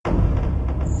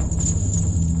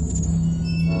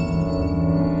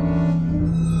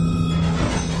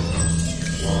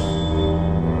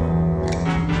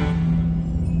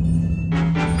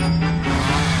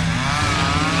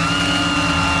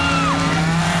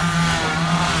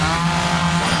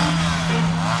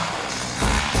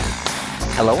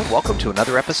Hello and welcome to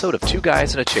another episode of Two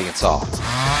Guys and a Chainsaw.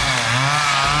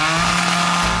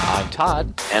 I'm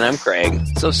Todd. And I'm Craig.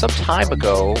 So some time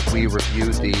ago, we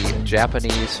reviewed the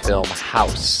Japanese film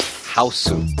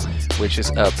Hausu, which is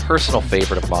a personal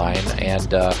favorite of mine. And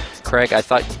Craig, I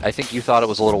think you thought it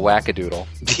was a little wackadoodle.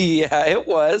 Yeah, it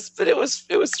was, but it was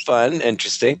fun,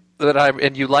 interesting.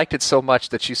 And you liked it so much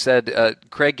that you said,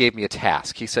 Craig gave me a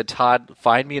task. He said, Todd,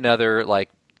 find me another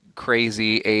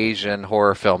crazy Asian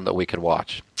horror film that we could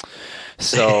watch.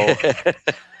 So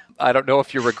I don't know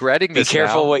if you're regretting this. Be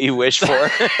careful now. What you wish for.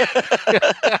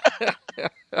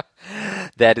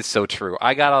 That is so true.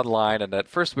 I got online, and at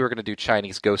first we were going to do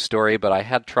Chinese Ghost Story, but I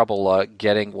had trouble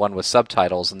getting one with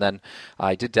subtitles, and then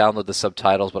I did download the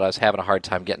subtitles, but I was having a hard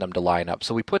time getting them to line up.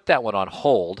 So we put that one on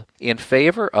hold in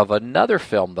favor of another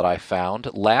film that I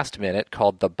found last minute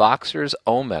called The Boxer's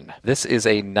Omen. This is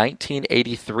a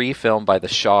 1983 film by the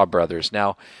Shaw Brothers.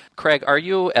 Now, Craig, are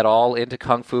you at all into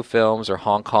kung fu films or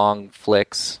Hong Kong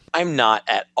flicks? I'm not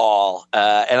at all,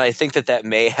 and I think that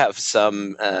may have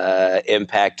some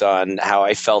impact on how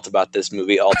I felt about this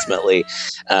movie ultimately.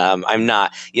 I'm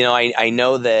not. I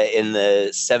know that in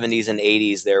the 70s and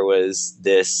 80s there was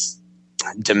this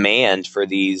demand for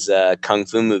these kung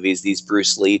fu movies, these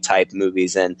Bruce Lee type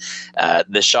movies, and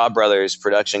the Shaw Brothers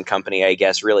production company, I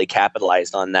guess, really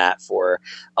capitalized on that for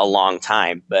a long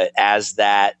time. But as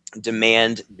that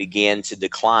demand began to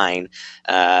decline,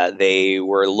 they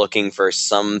were looking for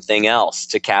something else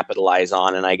to capitalize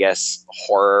on, and I guess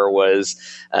horror was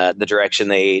the direction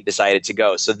they decided to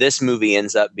go. So this movie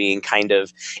ends up being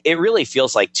it really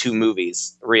feels like two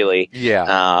movies, really.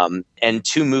 Yeah. And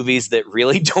two movies that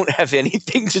really don't have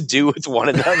anything to do with one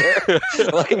another.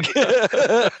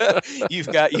 You've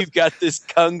got this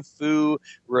kung fu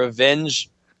revenge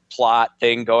plot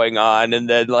thing going on, and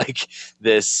then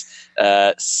this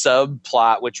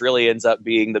subplot, which really ends up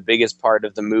being the biggest part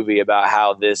of the movie, about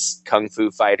how this kung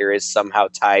fu fighter is somehow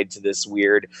tied to this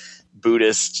weird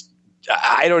Buddhist.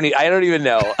 I don't even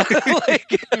know.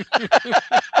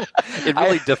 It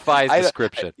really defies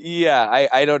description.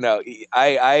 I don't know.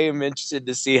 I am interested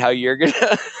to see how you're gonna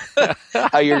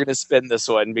spin this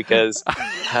one, because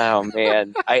oh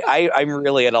man, I'm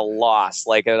really at a loss.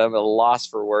 I'm at a loss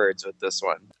for words with this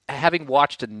one. Having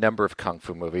watched a number of kung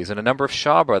fu movies and a number of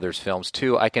Shaw Brothers films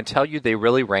too, I can tell you they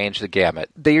really range the gamut.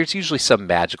 There's usually some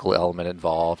magical element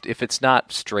involved. If it's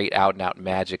not straight out and out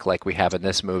magic like we have in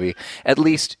this movie, at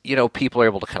least people are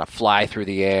able to kind of fly through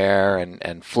the air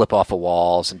and flip off of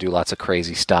walls and do lots of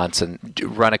crazy stunts and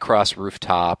run across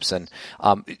rooftops, and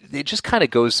it just kind of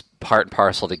goes part and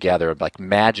parcel together, like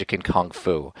magic and kung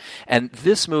fu. And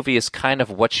this movie is kind of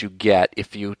what you get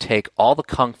if you take all the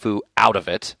kung fu out of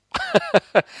it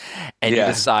and you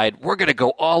decide, we're going to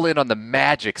go all in on the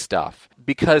magic stuff,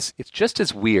 because it's just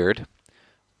as weird,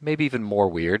 maybe even more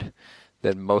weird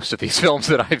than most of these films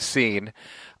that I've seen.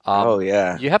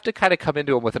 You have to kind of come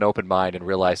into them with an open mind and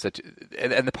realize that,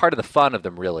 and the part of the fun of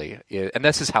them really, and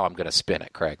this is how I'm going to spin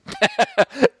it, Craig.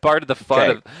 Part of the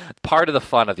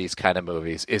fun of these kind of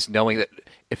movies is knowing that,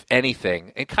 if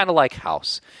anything, and kind of like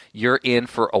House, you're in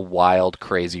for a wild,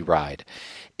 crazy ride.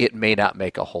 It may not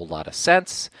make a whole lot of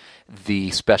sense.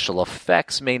 The special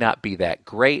effects may not be that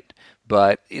great,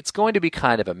 but it's going to be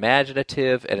kind of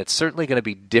imaginative, and it's certainly going to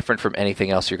be different from anything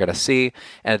else you're going to see.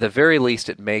 And at the very least,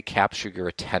 it may capture your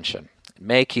attention. It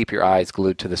may keep your eyes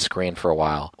glued to the screen for a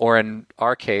while. Or in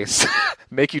our case,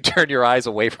 make you turn your eyes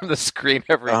away from the screen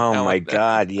every now and then. Oh my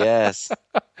God, yes.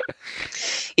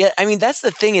 Yeah, I mean, that's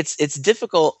the thing. It's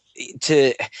difficult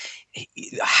to...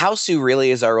 Hausu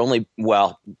really is our only...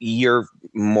 Well, you're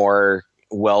more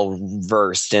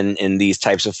well-versed in these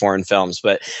types of foreign films.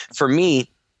 But for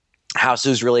me, House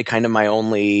is really kind of my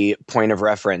only point of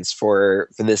reference for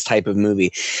this type of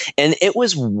movie. And it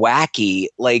was wacky,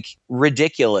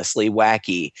 ridiculously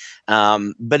wacky.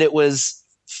 But it was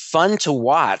fun to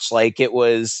watch. It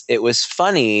was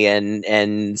funny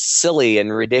and silly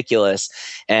and ridiculous.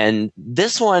 And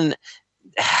this one,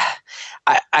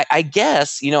 I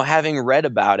guess, having read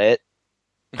about it,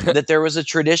 that there was a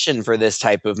tradition for this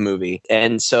type of movie.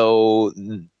 And so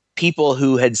people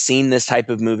who had seen this type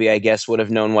of movie, I guess, would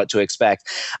have known what to expect.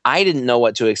 I didn't know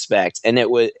what to expect, and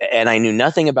I knew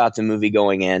nothing about the movie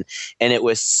going in, and it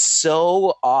was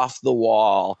so off the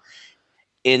wall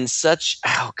in such,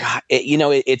 oh God,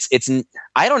 it's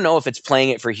I don't know if it's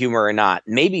playing it for humor or not.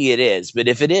 Maybe it is, but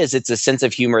if it is, it's a sense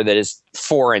of humor that is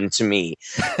foreign to me.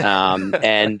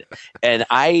 And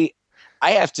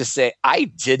I have to say, I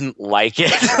didn't like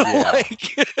it.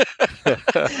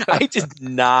 I did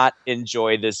not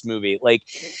enjoy this movie.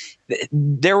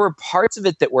 There were parts of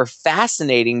it that were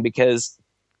fascinating because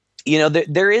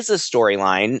there is a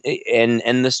storyline,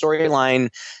 and the storyline,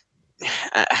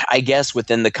 I guess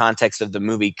within the context of the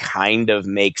movie, kind of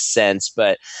makes sense.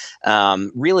 But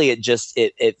really,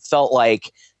 it felt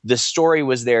like the story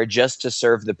was there just to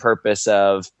serve the purpose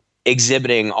of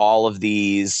exhibiting all of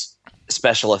these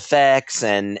special effects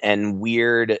and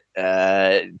weird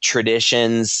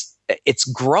traditions. It's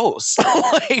gross.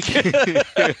 Like,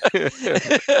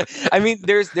 I mean,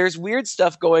 there's weird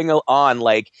stuff going on,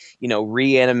 like,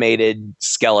 reanimated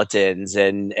skeletons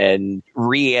and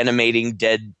reanimating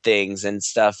dead things and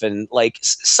stuff, and like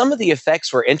some of the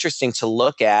effects were interesting to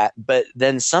look at, but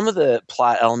then some of the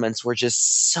plot elements were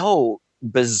just so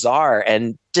bizarre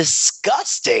and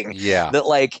disgusting that,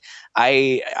 like,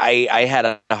 I had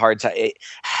a hard time.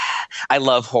 I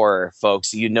love horror,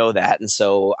 folks. You know that, and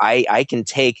so I can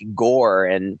take gore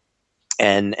and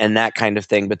that kind of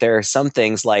thing. But there are some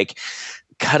things like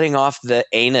cutting off the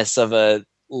anus of a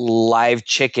live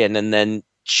chicken and then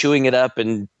chewing it up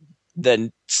and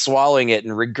then swallowing it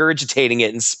and regurgitating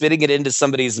it and spitting it into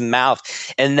somebody's mouth,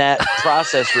 and that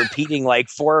process repeating like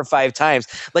 4 or 5 times.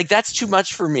 Like, that's too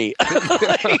much for me.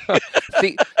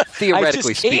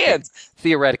 Theoretically speaking.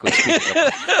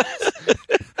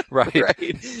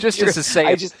 Right. Just to say,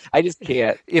 I just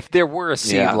can't. If there were a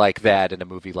scene like that in a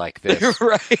movie like this,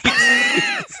 right,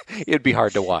 it'd be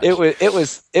hard to watch.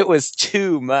 It was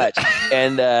too much.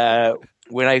 And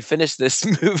when I finished this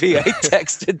movie, I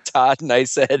texted Todd and I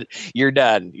said, "You're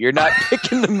done. You're not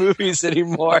picking the movies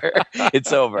anymore.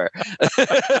 It's over."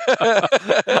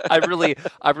 I really,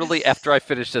 after I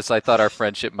finished this, I thought our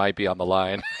friendship might be on the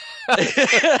line. I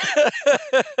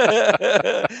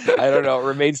don't know. It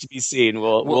remains to be seen.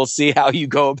 We'll see how you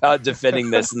go about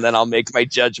defending this, and then I'll make my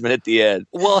judgment at the end.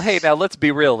 Well, hey, now let's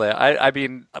be real. There, I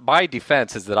mean, my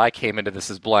defense is that I came into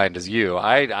this as blind as you.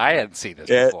 I hadn't seen this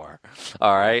before.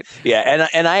 All right. Yeah,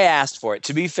 and I asked for it.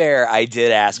 To be fair, I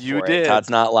did ask you for did. it.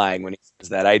 Todd's not lying when he says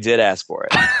that. I did ask for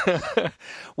it.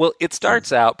 Well, it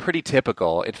starts out pretty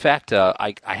typical. In fact,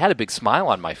 I had a big smile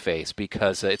on my face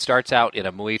because it starts out in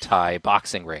a Muay Thai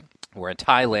boxing ring. We're in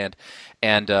Thailand,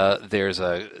 and there's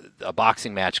a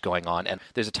boxing match going on, and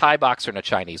there's a Thai boxer and a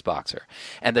Chinese boxer.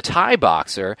 And the Thai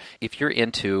boxer, if you're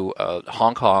into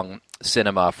Hong Kong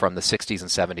cinema from the 60s and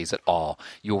 70s at all,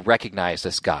 you'll recognize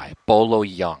this guy, Bolo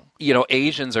Yeung.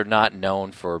 Asians are not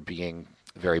known for being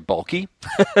very bulky.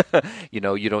 You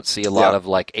don't see a lot of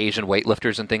like Asian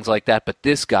weightlifters and things like that, but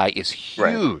this guy is huge.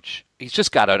 Right. He's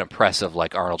just got an impressive,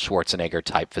 like, Arnold Schwarzenegger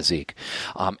type physique.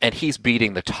 And he's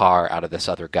beating the tar out of this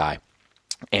other guy.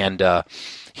 And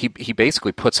he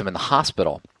basically puts him in the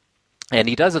hospital. And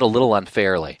he does it a little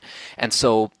unfairly. And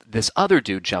so this other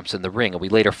dude jumps in the ring, and we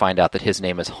later find out that his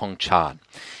name is Hung Chan.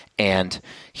 And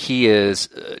he is,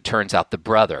 turns out, the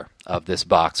brother of this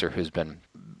boxer who's been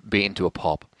beaten to a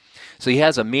pulp. So he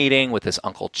has a meeting with his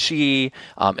Uncle Chi,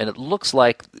 and it looks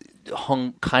like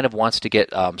Hung kind of wants to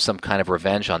get some kind of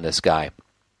revenge on this guy.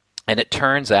 And it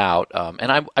turns out,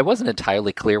 and I wasn't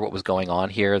entirely clear what was going on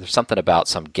here. There's something about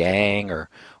some gang or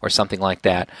something like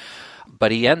that.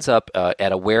 But he ends up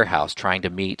at a warehouse trying to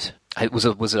meet. Was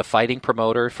it a fighting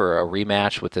promoter for a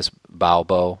rematch with this Bao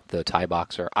Bo, the Thai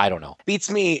boxer? I don't know. Beats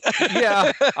me.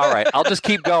 Yeah. All right. I'll just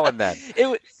keep going then.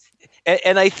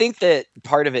 And I think that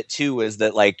part of it, too, is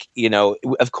that, like,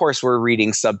 of course, we're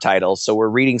reading subtitles. So we're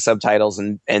reading subtitles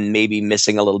and maybe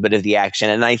missing a little bit of the action.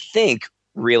 And I think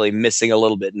really missing a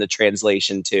little bit in the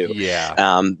translation, too.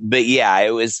 Yeah. But yeah,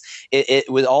 it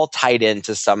was all tied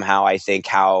into somehow, I think,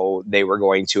 how they were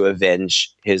going to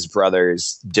avenge his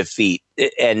brother's defeat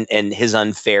and his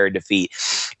unfair defeat.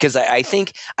 Because I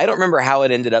think, I don't remember how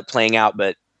it ended up playing out,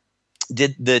 but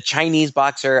did the Chinese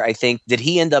boxer, I think, did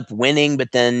he end up winning?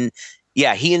 But then,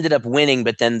 yeah, he ended up winning.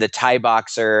 But then the Thai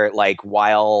boxer, like,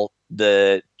 while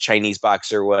the Chinese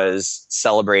boxer was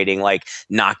celebrating, like,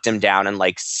 knocked him down and,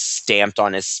 like, stamped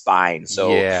on his spine.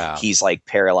 So he's, like,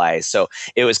 paralyzed. So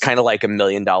it was kind of like $1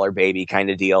 million baby kind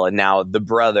of deal. And now the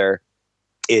brother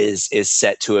is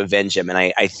set to avenge him. And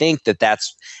I think that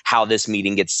that's how this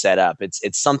meeting gets set up.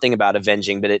 It's something about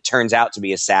avenging, but it turns out to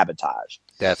be a sabotage.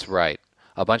 That's right.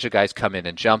 A bunch of guys come in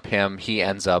and jump him. He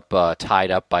ends up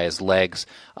tied up by his legs,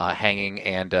 hanging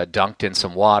and dunked in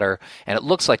some water. And it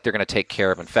looks like they're going to take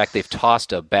care of him. In fact, they've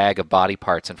tossed a bag of body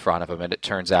parts in front of him, and it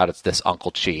turns out it's this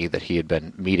Uncle Chi that he had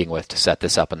been meeting with to set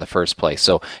this up in the first place.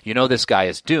 So this guy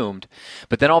is doomed.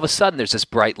 But then all of a sudden there's this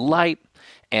bright light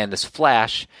and this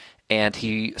flash, and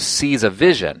he sees a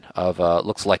vision of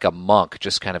looks like a monk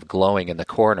just kind of glowing in the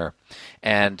corner.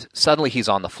 And suddenly he's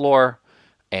on the floor,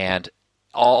 and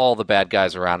all the bad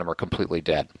guys around him are completely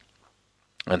dead.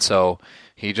 And so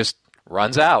he just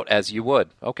runs out, as you would.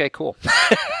 Okay, cool.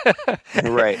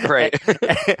 Right.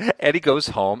 And he goes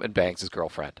home and bangs his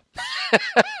girlfriend.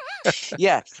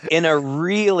 Yeah, in a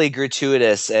really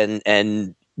gratuitous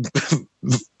and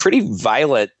pretty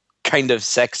violent kind of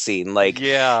sex scene. Like,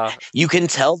 yeah, you can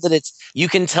tell that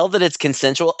it's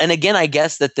consensual. And again, I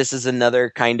guess that this is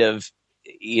another kind of,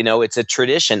 it's a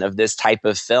tradition of this type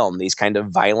of film, these kind of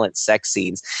violent sex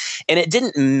scenes. And it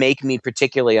didn't make me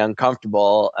particularly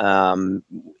uncomfortable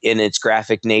in its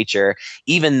graphic nature,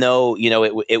 even though,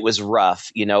 it was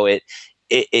rough. You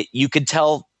could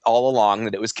tell all along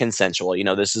that it was consensual.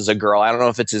 This is a girl. I don't know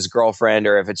if it's his girlfriend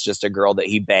or if it's just a girl that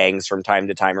he bangs from time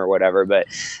to time or whatever, but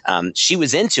she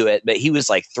was into it, but he was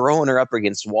like throwing her up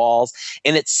against walls,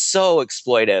 and it's so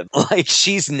exploitive. Like,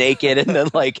 she's naked and then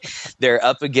like they're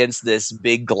up against this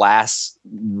big glass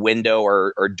window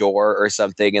or door or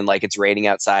something, and like it's raining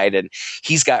outside, and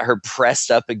he's got her pressed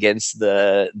up against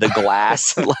the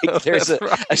glass. Like, there's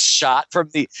a shot from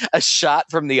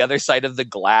the other side of the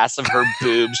glass of her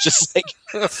boobs just like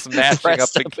smashing up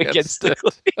against it.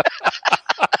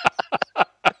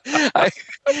 I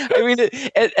mean,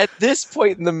 at this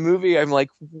point in the movie, I'm like,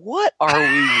 what are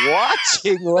we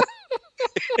watching?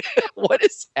 What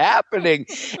is happening?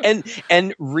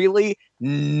 And really,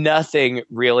 nothing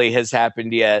really has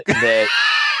happened yet that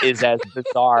is as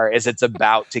bizarre as it's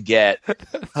about to get.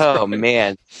 Oh,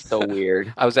 man. So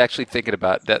weird. I was actually thinking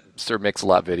about that Sir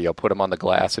Mix-a-Lot video, Put Him on the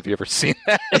Glass. Have you ever seen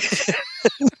that?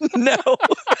 No.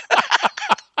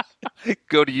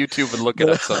 Go to YouTube and look it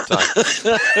up sometime.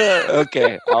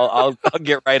 Okay, I'll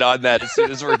get right on that as soon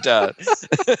as we're done.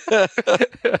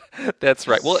 That's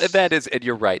right. Well, and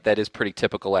you're right, that is pretty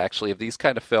typical, actually, of these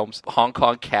kind of films. Hong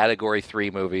Kong Category 3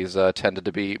 movies tended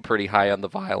to be pretty high on the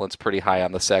violence, pretty high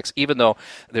on the sex, even though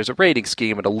there's a rating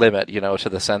scheme and a limit, to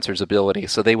the censor's ability.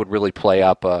 So they would really play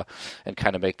up and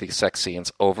kind of make these sex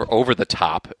scenes over the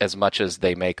top, as much as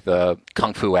they make the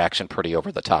kung fu action pretty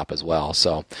over the top as well.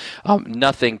 So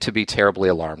nothing to be terribly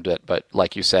alarmed at, but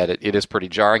like you said, it is pretty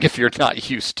jarring if you're not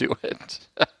used to it.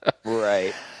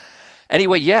 Right.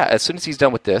 Anyway, yeah, as soon as he's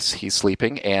done with this, he's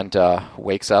sleeping and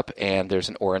wakes up, and there's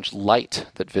an orange light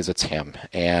that visits him,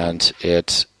 and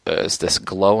it is this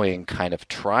glowing kind of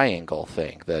triangle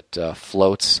thing that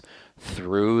floats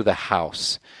through the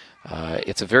house.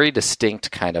 It's a very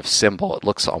distinct kind of symbol. It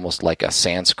looks almost like a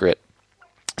Sanskrit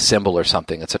symbol or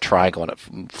something. It's a triangle, and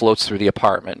it floats through the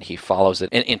apartment. He follows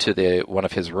it into one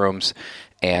of his rooms,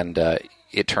 and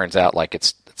it turns out like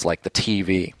it's like the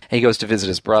TV. And he goes to visit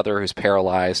his brother, who's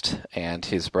paralyzed, and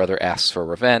his brother asks for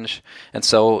revenge, and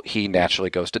so he naturally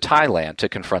goes to Thailand to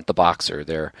confront the boxer.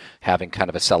 They're having kind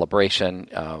of a celebration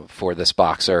for this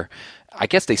boxer. I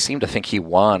guess they seem to think he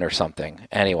won or something.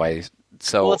 Anyway,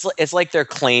 so well, it's like they're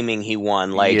claiming he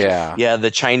won. Like, yeah,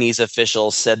 the Chinese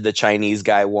officials said the Chinese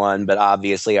guy won, but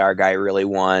obviously our guy really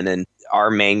won. And our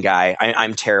main guy,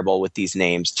 I'm terrible with these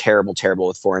names, terrible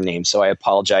with foreign names. So I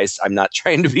apologize. I'm not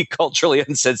trying to be culturally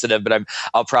insensitive, but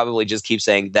I'll probably just keep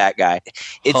saying that guy.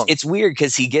 It's weird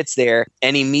because he gets there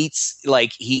and he meets,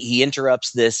 like, he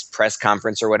interrupts this press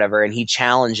conference or whatever, and he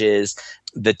challenges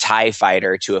the Thai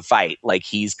fighter to a fight. Like,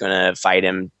 he's going to fight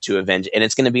him to avenge, and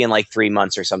it's going to be in like 3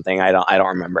 months or something. I don't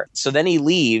remember. So then he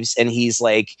leaves, and he's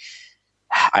like,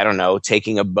 I don't know,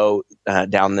 taking a boat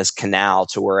down this canal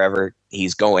to wherever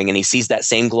he's going, and he sees that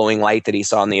same glowing light that he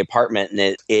saw in the apartment, and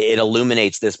it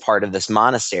illuminates this part of this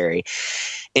monastery.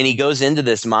 And he goes into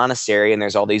this monastery, and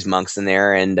there's all these monks in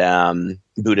there, and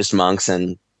Buddhist monks,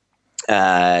 and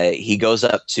he goes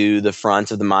up to the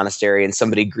front of the monastery, and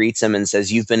somebody greets him and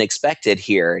says, "You've been expected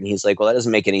here." And he's like, "Well, that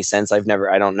doesn't make any sense. I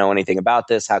don't know anything about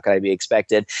this. How could I be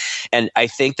expected?" And I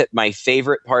think that my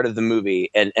favorite part of the movie,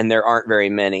 and there aren't very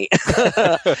many,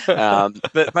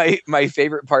 but my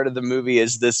favorite part of the movie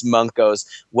is this monk goes,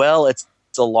 "Well, it's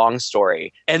a long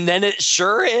story." And then it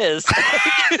sure is.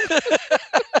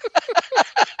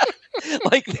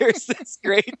 Like, there's this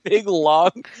great big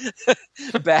long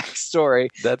backstory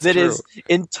that is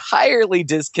entirely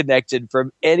disconnected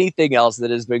from anything else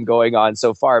that has been going on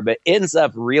so far, but ends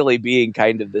up really being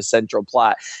kind of the central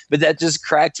plot. But that just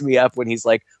cracked me up when he's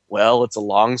like, "Well, it's a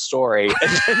long story."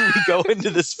 And then we go into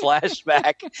this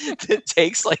flashback that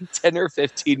takes like 10 or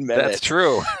 15 minutes. That's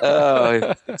true.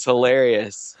 Oh, it's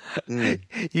hilarious.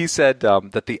 He said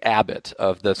that the abbot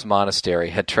of this monastery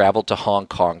had traveled to Hong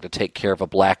Kong to take care of a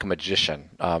black magician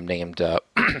named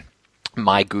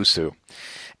Mai Gusu.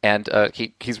 And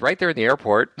he's right there in the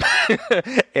airport,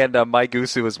 and Mai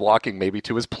Gusu is walking maybe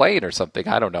to his plane or something,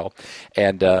 I don't know.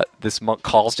 And this monk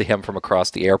calls to him from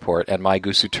across the airport, and Mai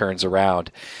Gusu turns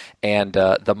around, and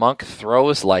the monk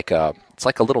throws it's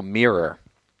like a little mirror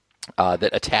that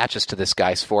attaches to this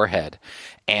guy's forehead.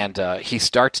 And he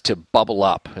starts to bubble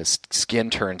up. His skin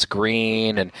turns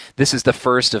green. And this is the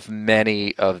first of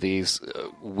many of these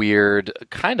weird,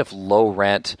 kind of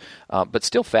low-rent, but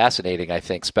still fascinating, I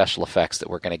think, special effects that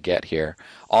we're going to get here.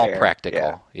 All Fair,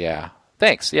 practical. Yeah.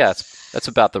 Thanks. Yeah, that's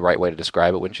about the right way to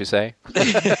describe it, wouldn't you say?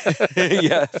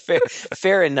 Yeah,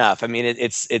 fair enough. I mean,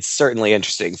 it's certainly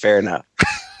interesting. Fair enough.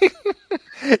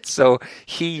 So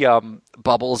he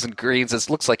bubbles and greens. It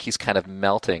looks like he's kind of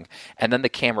melting. And then the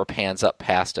camera pans up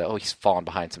past, he's fallen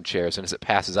behind some chairs. And as it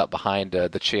passes up behind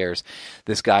the chairs,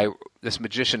 this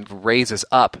magician raises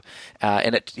up,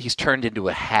 and he's turned into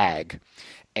a hag.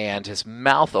 And his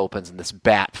mouth opens and this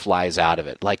bat flies out of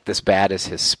it. Like this bat is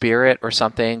his spirit or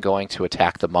something going to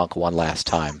attack the monk one last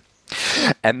time.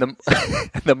 And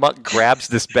the monk grabs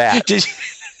this bat.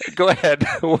 Go ahead.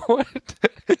 What?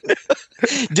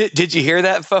 Did you hear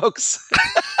that, folks?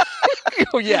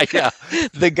 Oh yeah.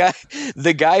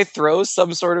 The guy throws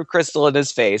some sort of crystal in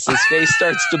his face. His face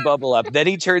starts to bubble up. Then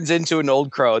he turns into an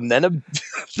old crone. Then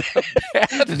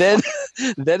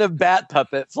a bat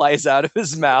puppet flies out of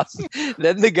his mouth.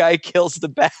 Then the guy kills the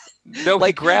bat. No,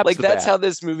 he grabs the that's bat. how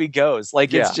this movie goes.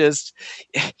 It's just,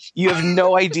 you have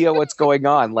no idea what's going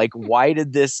on. Like, why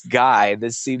did this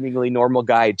seemingly normal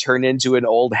guy, turn into an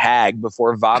old hag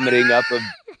before vomiting up a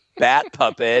bat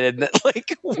puppet? And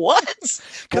what?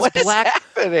 What is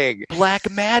happening? Black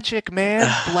magic, man.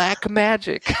 Black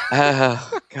magic.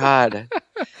 Oh God.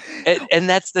 And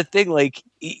that's the thing.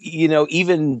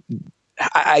 Even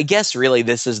I guess really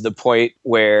this is the point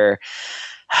where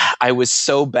I was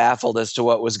so baffled as to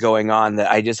what was going on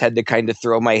that I just had to kind of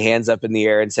throw my hands up in the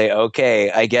air and say, okay,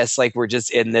 I guess we're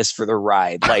just in this for the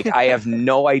ride. I have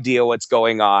no idea what's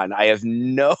going on. I have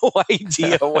no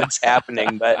idea what's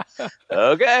happening, but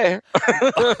okay.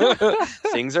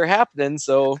 Things are happening,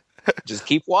 so just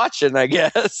keep watching, I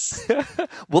guess.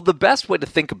 Well, the best way to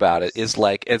think about it is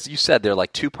as you said, there are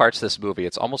two parts to this movie.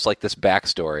 It's almost like this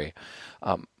backstory.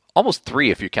 Almost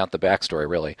three if you count the backstory,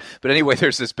 really. But anyway,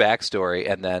 there's this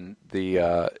backstory, and then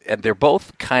and they're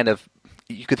both kind of,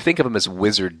 you could think of them as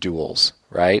wizard duels,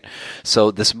 right?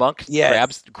 So this monk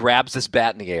grabs this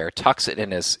bat in the air, tucks it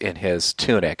in his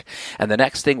tunic, and the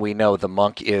next thing we know, the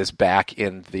monk is back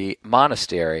in the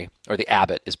monastery, or the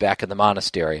abbot is back in the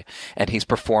monastery, and he's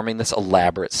performing this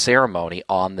elaborate ceremony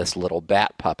on this little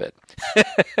bat puppet.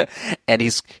 And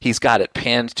he's got it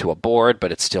pinned to a board,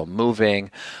 but it's still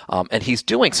moving, and he's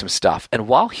doing some stuff. And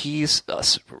while he's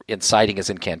inciting his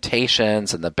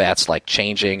incantations, and the bat's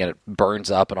changing, and it burns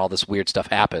up, and all this weird stuff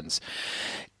happens,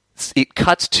 it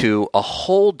cuts to a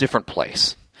whole different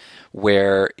place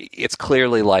where it's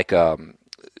clearly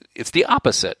it's the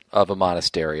opposite of a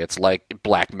monastery. It's like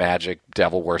black magic,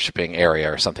 devil worshipping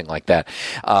area or something like that.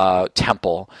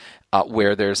 Temple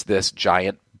where there's this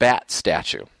giant bat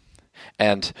statue.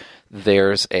 And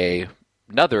there's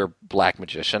another black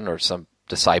magician or some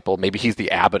disciple, maybe he's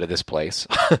the abbot of this place,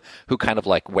 who kind of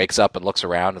wakes up and looks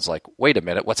around and is like, wait a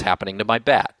minute, what's happening to my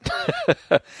bat?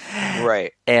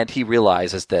 Right. And he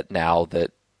realizes that now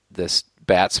that this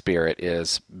bat spirit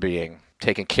is being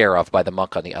taken care of by the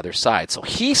monk on the other side. So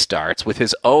he starts with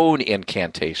his own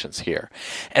incantations here.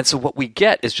 And so what we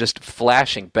get is just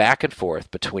flashing back and forth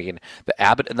between the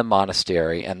abbot in the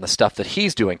monastery and the stuff that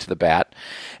he's doing to the bat,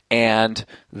 and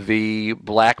the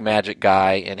black magic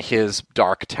guy in his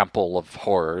dark temple of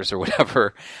horrors or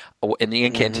whatever, and the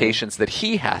incantations that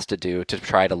he has to do to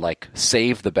try to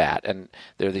save the bat. And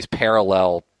there are these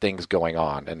parallel things going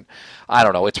on. And I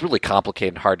don't know, it's really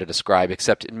complicated and hard to describe,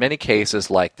 except in many cases,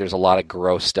 there's a lot of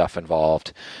gross stuff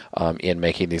involved in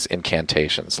making these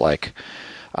incantations.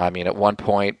 At one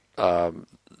point,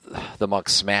 the monk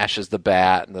smashes the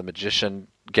bat, and the magician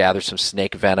gathers some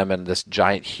snake venom in this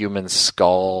giant human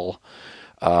skull,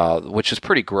 which is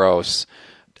pretty gross,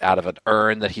 out of an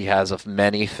urn that he has of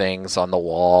many things on the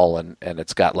wall, and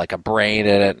it's got a brain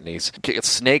in it, and he's gets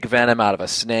snake venom out of a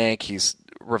snake. He's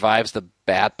revives the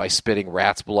bat by spitting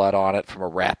rat's blood on it from a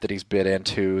rat that he's bit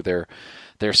into.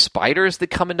 There's spiders that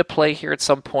come into play here at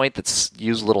some point that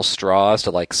use little straws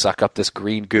to suck up this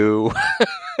green goo.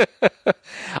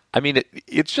 I mean,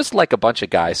 it's just a bunch of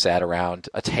guys sat around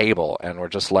a table and we're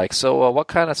just so what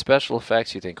kind of special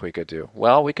effects do you think we could do?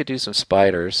 Well, we could do some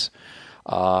spiders.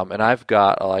 And I've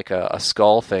got like a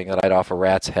skull thing that I'd off a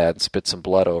rat's head and spit some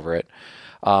blood over it.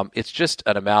 It's just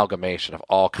an amalgamation of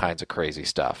all kinds of crazy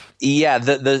stuff. Yeah,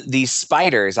 these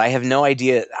spiders, I have no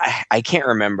idea. I can't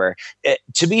remember.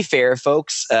 To be fair,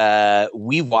 folks,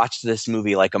 we watched this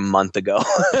movie like a month ago.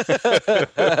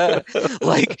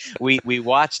 Like we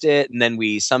watched it, and then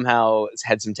we somehow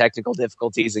had some technical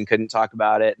difficulties and couldn't talk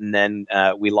about it, and then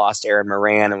we lost Erin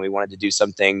Moran, and we wanted to do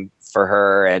something for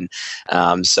her, and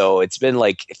so it's been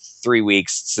like 3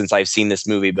 weeks since I've seen this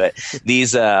movie. But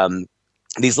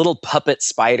these little puppet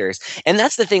spiders. And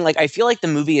that's the thing. Like, I feel like the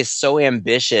movie is so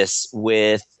ambitious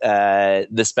with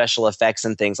the special effects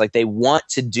and things. Like, they want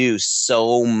to do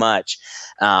so much.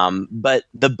 But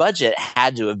the budget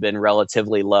had to have been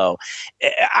relatively low.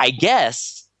 I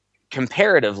guess,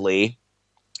 comparatively,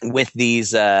 with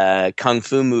these kung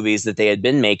fu movies that they had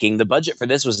been making, the budget for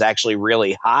this was actually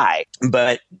really high.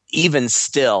 But even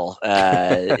still,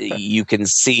 you can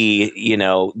see,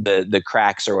 the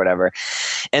cracks or whatever.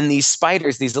 And these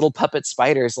spiders, these little puppet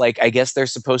spiders, like, I guess they're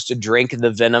supposed to drink the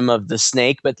venom of the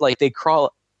snake, but like they crawl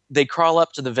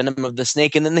up to the venom of the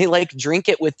snake, and then they like drink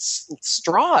it with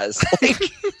straws.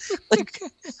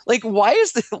 Like why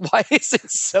is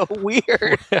it so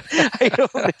weird?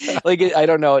 I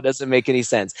don't know. It doesn't make any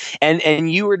sense.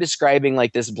 And you were describing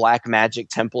like this black magic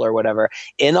temple or whatever.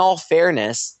 In all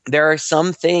fairness, there are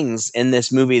some things in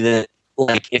this movie that,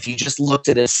 like, if you just looked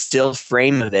at a still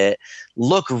frame of it,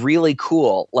 look really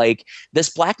cool. Like this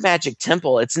black magic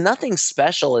temple, it's nothing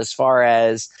special as far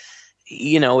as,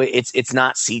 it's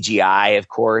not CGI, of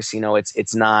course.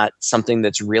 It's not something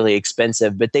that's really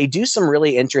expensive, but they do some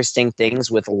really interesting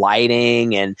things with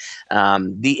lighting, and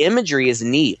the imagery is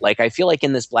neat. Like, I feel like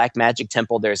in this black magic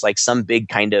temple, there's like some big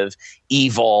kind of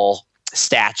evil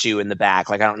statue in the back.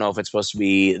 Like, I don't know if it's supposed to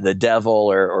be the devil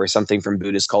or something from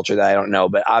Buddhist culture that I don't know,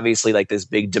 but obviously like this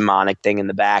big demonic thing in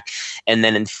the back. And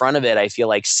then in front of it, I feel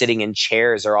like sitting in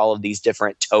chairs are all of these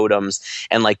different totems,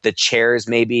 and like the chairs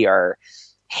maybe are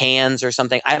hands or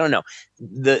something. I don't know.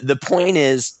 The point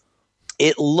is,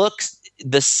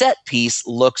 the set piece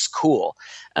looks cool.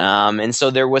 And so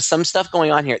there was some stuff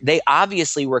going on here. They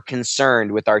obviously were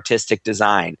concerned with artistic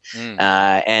design.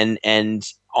 And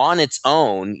on its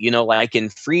own, like in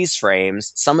freeze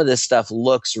frames, some of this stuff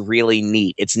looks really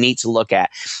neat. It's neat to look at.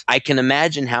 I can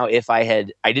imagine how I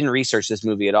didn't research this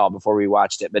movie at all before we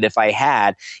watched it, but if I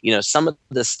had, some of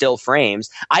the still frames,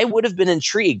 I would have been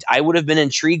intrigued. I would have been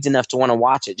intrigued enough to want to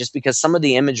watch it, just because some of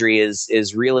the imagery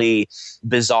is really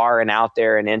bizarre and out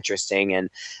there and interesting. And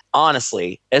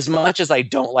honestly, as much as I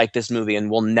don't like this movie and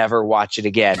will never watch it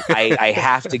again, I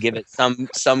have to give it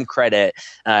some credit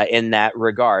in that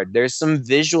regard. There's some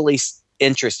visually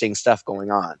interesting stuff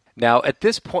going on. Now, at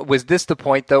this point, was this the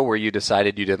point, though, where you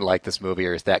decided you didn't like this movie,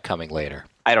 or is that coming later?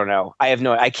 I don't know.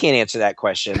 I can't answer that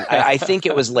question. I think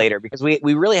it was later, because we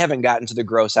really haven't gotten to the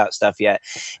gross out stuff yet.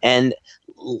 And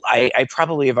I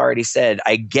probably have already said,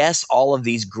 I guess all of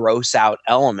these gross out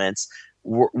elements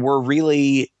were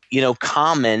really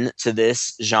common to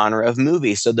this genre of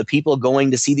movie. So the people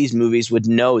going to see these movies would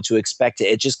know to expect it.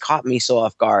 It just caught me so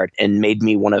off guard and made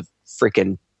me want to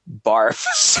freaking barf.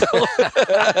 So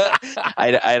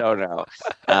I don't know.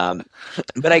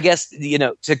 But I guess,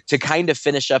 to kind of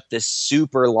finish up this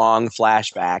super long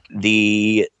flashback,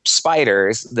 the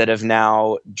spiders that have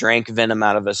now drank venom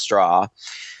out of a straw,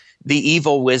 the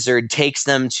evil wizard takes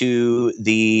them to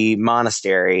the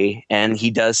monastery, and he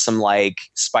does some like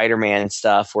Spider-Man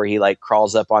stuff where he like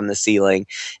crawls up on the ceiling,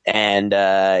 and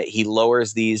he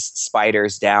lowers these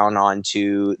spiders down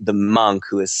onto the monk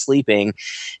who is sleeping,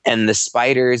 and the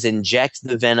spiders inject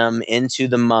the venom into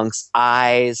the monk's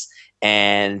eyes,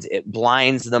 and it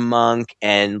blinds the monk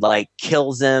and like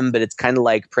kills him, but it's kind of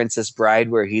like Princess Bride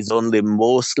where he's only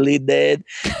mostly dead.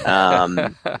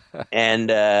 And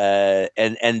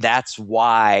that's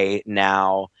why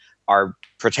now our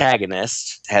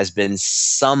protagonist has been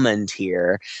summoned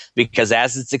here, because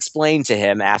as it's explained to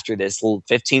him after this little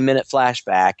 15-minute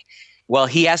flashback, well,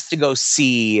 he has to go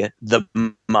see the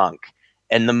monk,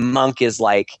 and the monk is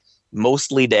like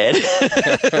mostly dead.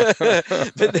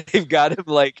 But they've got him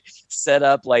like set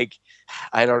up like,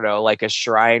 I don't know, like a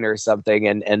shrine or something,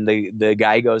 and the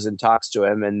guy goes and talks to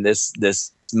him, and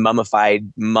this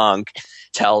mummified monk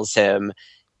tells him,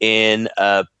 in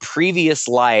a previous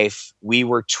life we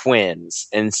were twins,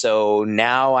 and so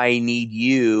now I need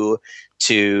you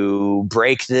to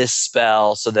break this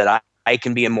spell so that I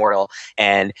can be immortal,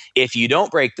 and if you don't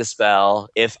break the spell,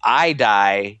 if I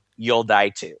die, you'll die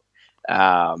too.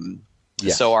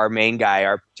 So our main guy,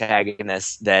 our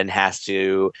protagonist, then has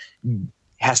to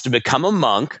has to become a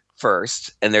monk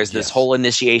first, and there's this Yes. whole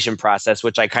initiation process,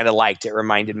 which I kind of liked. It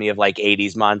reminded me of like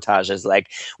 80s montages,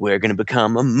 like, we're going to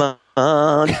become a monk.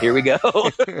 Here we go.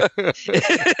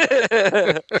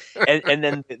 and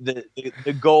then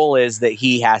the goal is that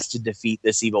he has to defeat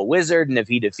this evil wizard, and if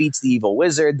he defeats the evil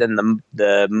wizard, then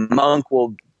the monk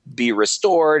will be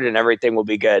restored and everything will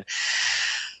be good.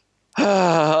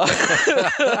 No,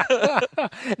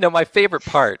 my favorite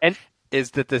part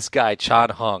is that this guy,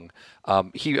 Chan Hung,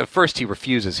 he at first he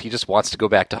refuses. He just wants to go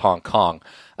back to Hong Kong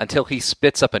until he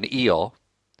spits up an eel,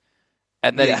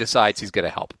 and then he decides he's going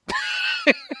to help.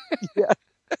 Yeah.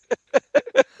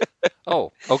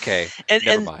 Oh, okay.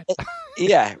 Never mind.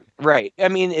 Yeah, right. I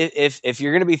mean, if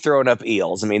you're going to be throwing up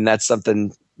eels, I mean, that's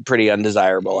something pretty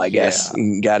undesirable, I guess. Yeah.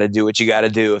 You got to do what you got to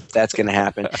do if that's going to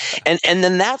happen. And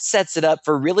then that sets it up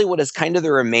for really what is kind of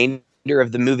the remainder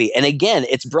of the movie. And again,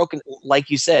 it's broken,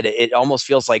 like you said, it almost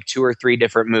feels like 2 or 3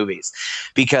 different movies,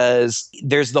 because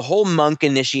there's the whole monk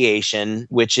initiation,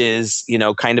 which is,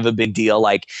 kind of a big deal.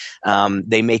 Like,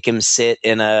 they make him sit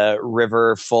in a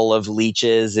river full of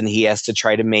leeches, and he has to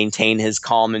try to maintain his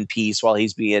calm and peace while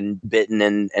he's being bitten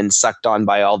and sucked on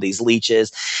by all these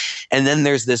leeches. And then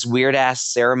there's this weird ass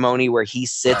ceremony where he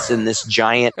sits in this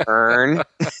giant urn.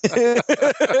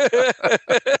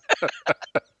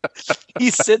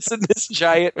 He sits in this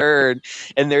giant urn,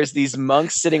 and there's these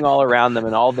monks sitting all around them,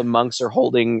 and all the monks are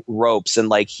holding ropes, and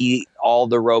like all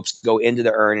the ropes go into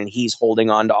the urn, and he's holding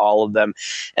on to all of them,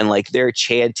 and like they're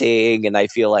chanting. And I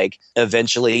feel like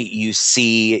eventually you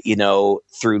see,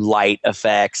 through light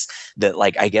effects that,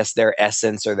 like, I guess their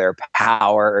essence or their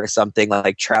power or something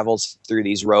like travels through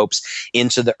these ropes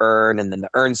into the urn, and then the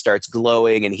urn starts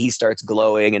glowing, and he starts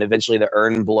glowing, and eventually the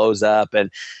urn blows up,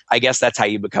 and I guess that's how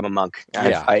you become a monk.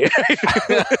 Yeah.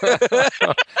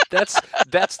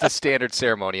 That's the standard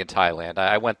ceremony in Thailand.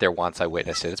 I went there once. I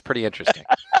witnessed it. It's pretty interesting.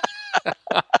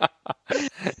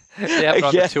 They have it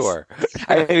on the tour.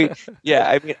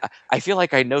 I mean, I feel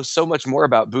like I know so much more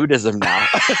about Buddhism now.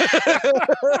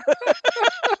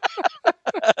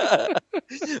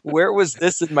 Where was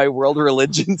this in my world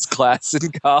religions class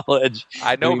in college?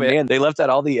 I know, man. They left out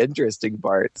all the interesting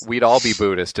parts. We'd all be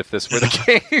Buddhist if this were the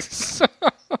case.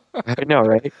 I know,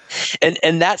 right?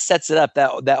 And that sets it up.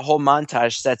 That whole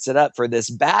montage sets it up for this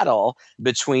battle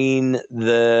between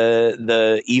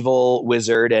the evil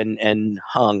wizard and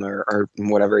Hung, or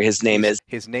whatever his name is.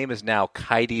 His name is now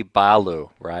Kaidi Balu,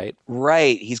 right?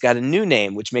 Right. He's got a new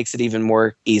name, which makes it even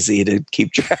more easy to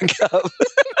keep track of.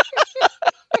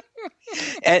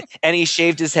 And he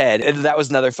shaved his head. And that was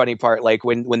another funny part. Like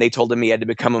when they told him he had to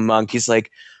become a monk, he's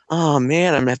like, oh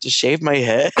man, I'm gonna have to shave my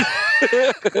head.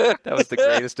 That was the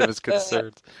greatest of his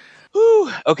concerns.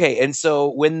 Whew. Okay, and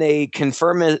so when they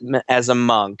confirm him as a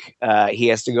monk, he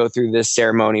has to go through this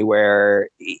ceremony where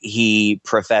he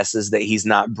professes that he's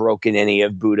not broken any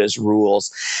of Buddha's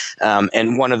rules.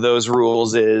 And one of those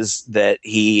rules is that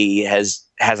he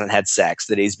hasn't had sex,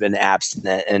 that he's been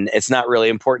abstinent. And it's not really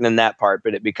important in that part,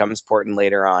 but it becomes important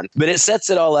later on. But it sets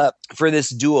it all up for this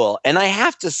duel. And I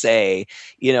have to say,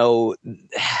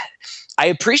 I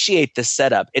appreciate the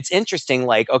setup. It's interesting.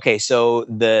 Like, okay, so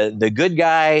the good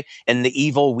guy and the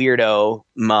evil weirdo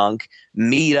monk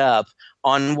meet up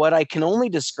on what I can only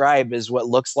describe as what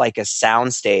looks like a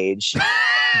soundstage,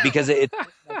 because it's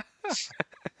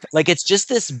just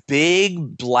this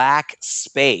big black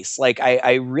space. Like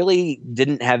I really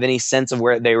didn't have any sense of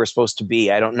where they were supposed to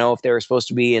be. I don't know if they were supposed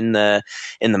to be in the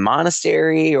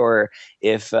monastery, or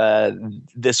if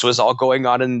this was all going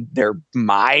on in their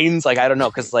minds. Like, I don't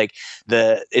know. Cause like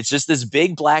it's just this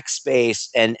big black space,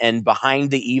 and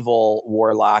behind the evil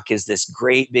warlock is this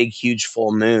great big huge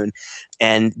full moon.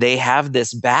 And they have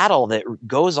this battle that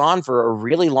goes on for a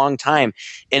really long time.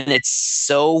 And it's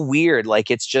so weird. Like,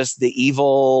 it's just the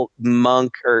evil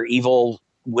monk or evil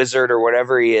wizard or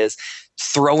whatever he is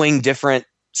throwing different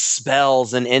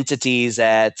spells and entities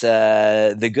at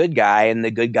the good guy, and the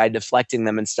good guy deflecting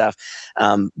them and stuff.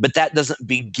 But that doesn't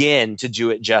begin to do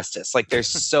it justice. Like, there's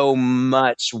so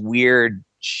much weird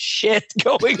shit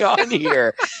going on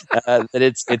here that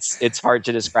it's hard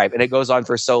to describe, and it goes on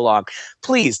for so long.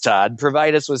 Please, Todd,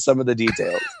 provide us with some of the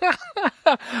details.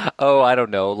 Oh, I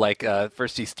don't know. Like,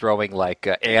 first he's throwing like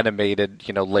animated,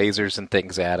 lasers and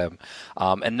things at him,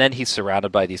 and then he's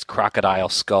surrounded by these crocodile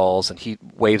skulls, and he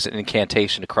waves an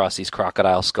incantation across these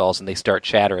crocodile skulls, and they start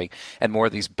chattering, and more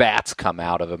of these bats come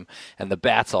out of him, and the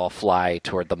bats all fly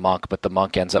toward the monk, but the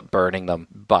monk ends up burning them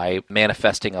by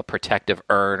manifesting a protective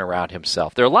urn around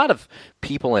himself. There are a lot of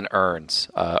people in urns.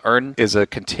 Urn is a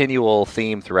continual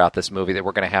theme throughout this movie that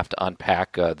we're going to have to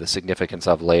unpack the significance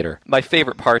of later. My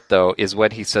favorite part, though, is is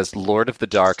when he says, "Lord of the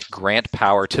Dark, grant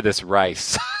power to this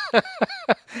rice."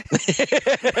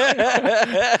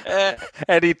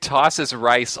 And he tosses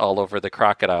rice all over the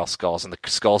crocodile skulls, and the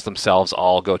skulls themselves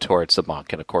all go towards the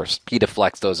monk. And of course, he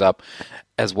deflects those up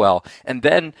as well. And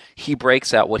then he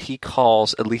breaks out what he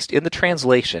calls, at least in the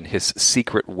translation, his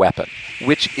secret weapon,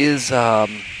 which is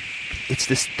it's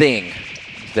this thing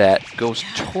that goes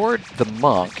toward the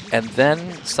monk, and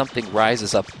then something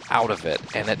rises up out of it.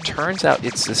 And it turns out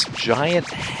it's this giant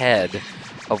head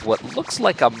of what looks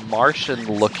like a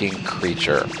Martian-looking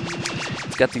creature.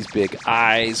 It's got these big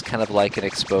eyes, kind of like an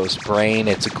exposed brain.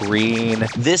 It's green.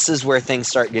 This is where things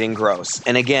start getting gross.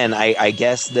 And again, I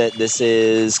guess that this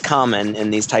is common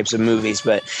in these types of movies,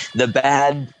 but the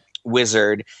bad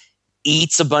wizard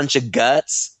eats a bunch of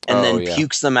guts and then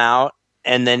pukes them out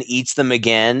and then eats them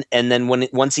again. And then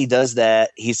once he does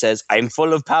that, he says, "I'm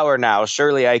full of power now.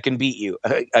 Surely I can beat you."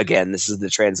 Again, this is the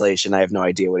translation. I have no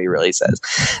idea what he really says.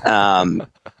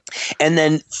 And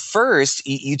then first,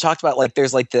 you talked about like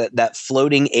there's like that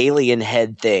floating alien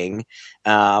head thing,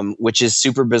 which is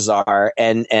super bizarre,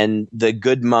 and the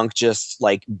good monk just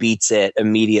like beats it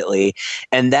immediately.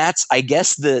 And that's, I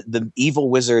guess, the evil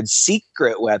wizard's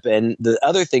secret weapon. The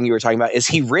other thing you were talking about is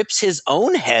he rips his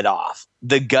own head off.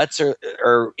 The guts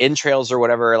or entrails or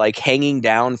whatever are like hanging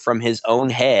down from his own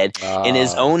head, and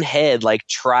his own head like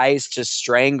tries to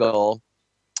strangle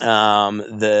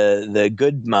the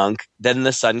good monk. Then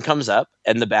the sun comes up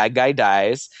and the bad guy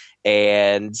dies,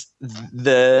 and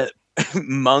the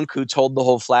monk who told the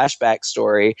whole flashback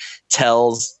story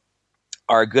tells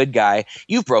our good guy,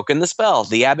 "You've broken the spell.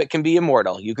 The abbot can be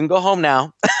immortal. You can go home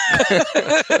now."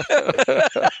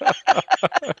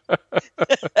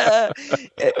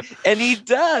 And he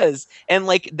does, and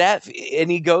like that,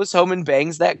 and he goes home and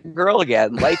bangs that girl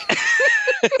again, like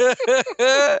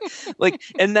like,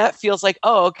 and that feels like,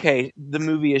 oh, okay, the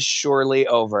movie is surely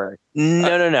over.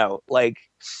 No, like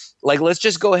let's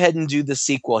just go ahead and do the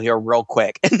sequel here real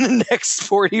quick in the next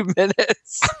 40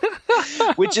 minutes.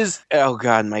 Which is, oh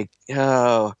god, my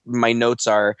notes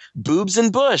are boobs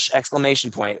and bush, exclamation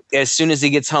point. As soon as he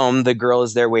gets home, the girl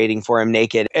is there waiting for him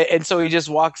naked. And so he just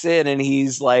walks in and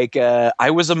he's like, "I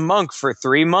was a monk for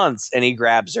 3 months," and he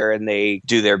grabs her and they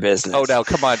do their business. Oh, now,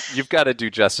 come on. You've got to do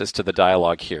justice to the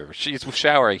dialogue here. She's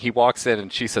showering. He walks in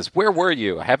and she says, "Where were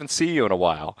you? I haven't seen you in a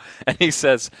while." And he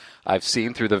says, "I've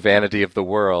seen through the vanity of the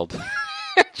world."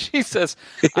 She says,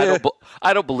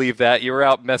 I don't believe that. You were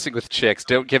out messing with chicks.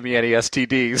 Don't give me any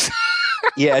STDs.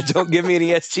 Yeah, don't give me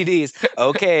any STDs.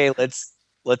 Okay,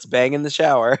 let's bang in the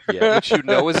shower. Yeah, which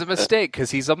is a mistake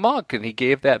because he's a monk and he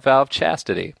gave that vow of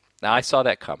chastity. Now, I saw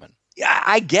that coming. Yeah,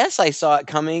 I guess I saw it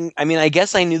coming. I mean, I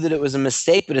guess I knew that it was a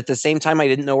mistake, but at the same time, I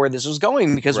didn't know where this was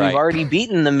going because we've already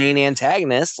beaten the main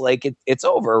antagonist. Like, it's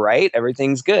over, right?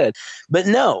 Everything's good. But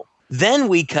no. Then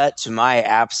we cut to my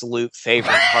absolute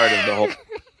favorite part of the whole.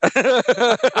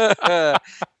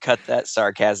 Cut that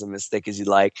sarcasm as thick as you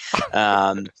like.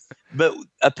 But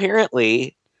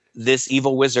apparently, this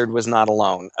evil wizard was not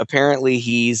alone. Apparently,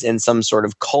 he's in some sort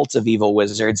of cult of evil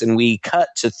wizards, and we cut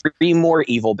to 3 more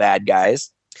evil bad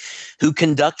guys who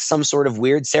conduct some sort of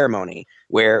weird ceremony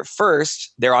where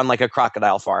first they're on like a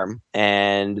crocodile farm,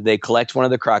 and they collect one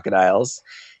of the crocodiles,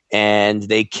 and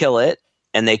they kill it,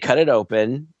 and they cut it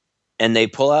open, and they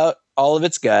pull out all of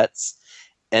its guts,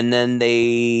 and then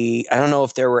I don't know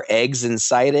if there were eggs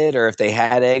inside it or if they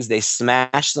had eggs, they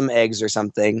smash some eggs or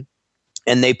something,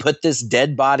 and they put this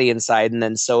dead body inside and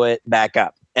then sew it back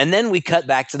up. And then we cut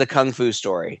back to the Kung Fu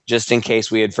story, just in case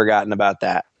we had forgotten about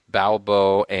that. Bao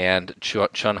Bo and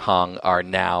Chun Hong are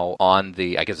now on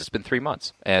I guess it's been 3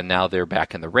 months, and now they're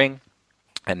back in the ring,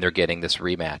 and they're getting this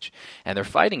rematch. And they're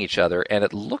fighting each other, and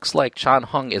it looks like Chun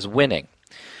Hong is winning.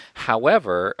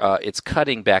 However, it's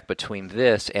cutting back between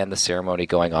this and the ceremony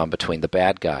going on between the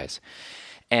bad guys.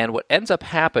 And what ends up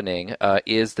happening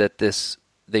is that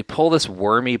they pull this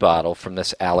wormy bottle from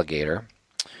this alligator,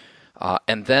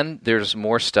 and then there's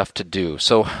more stuff to do.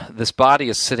 So this body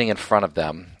is sitting in front of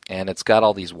them, and it's got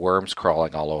all these worms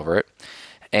crawling all over it.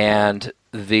 And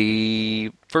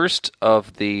the first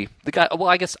of the guy, well,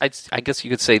 I guess you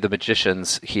could say the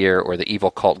magicians here, or the evil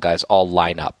cult guys, all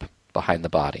line up behind the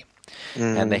body.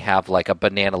 And they have like a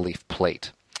banana leaf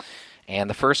plate. And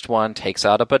the first one takes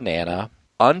out a banana,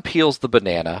 unpeels the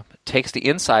banana, takes the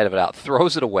inside of it out,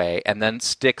 throws it away, and then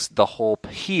sticks the whole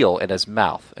peel in his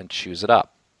mouth and chews it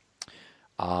up.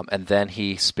 And then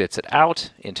he spits it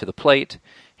out into the plate,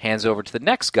 hands over to the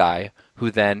next guy,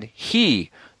 who then he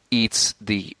eats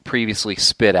the previously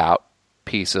spit out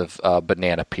piece of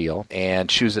banana peel and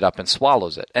chews it up and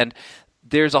swallows it. And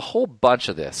there's a whole bunch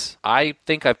of this. I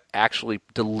think I've actually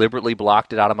deliberately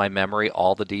blocked it out of my memory,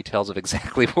 all the details of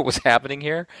exactly what was happening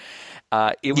here.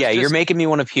 You're making me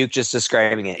want to puke just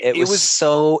describing it. It was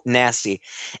so nasty,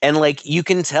 and like you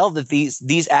can tell that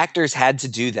these actors had to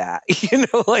do that.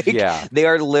 They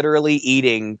are literally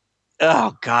eating.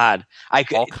 Oh God,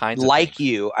 all kinds of like things.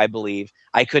 you, I believe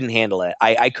I couldn't handle it.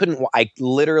 I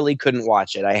literally couldn't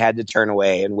watch it. I had to turn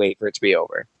away and wait for it to be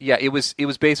over. Yeah, it was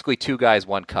basically 2 guys,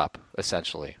 1 cup,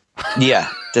 essentially. Yeah,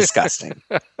 disgusting.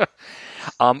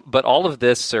 But all of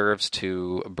this serves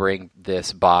to bring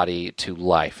this body to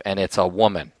life, and it's a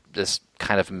woman. This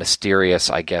kind of mysterious,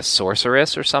 I guess,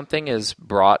 sorceress or something is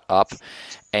brought up,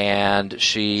 and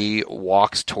she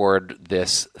walks toward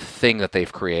this thing that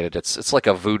they've created. It's like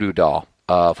a voodoo doll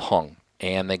of Hung,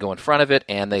 and they go in front of it,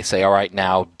 and they say, all right,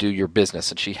 now do your business.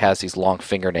 And she has these long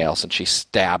fingernails, and she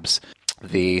stabs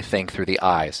the thing through the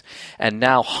eyes. And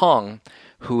now Hung,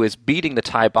 who is beating the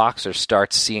Thai boxer,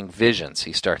 starts seeing visions.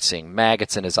 He starts seeing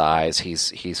maggots in his eyes.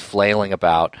 He's flailing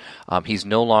about. He's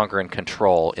no longer in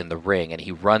control in the ring, and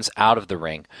he runs out of the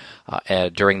ring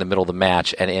during the middle of the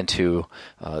match and into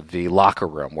the locker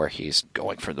room where he's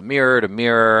going from the mirror to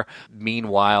mirror.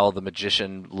 Meanwhile, the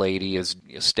magician lady is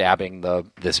stabbing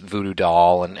this voodoo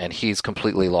doll, and he's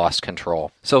completely lost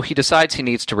control. So he decides he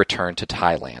needs to return to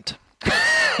Thailand.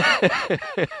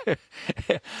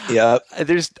 Yeah.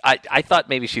 I thought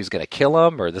maybe she was going to kill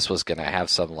him, or this was going to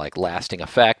have some like lasting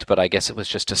effect, but I guess it was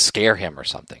just to scare him or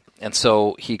something. And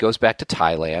so he goes back to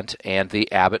Thailand, and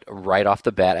the abbot right off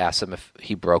the bat asks him if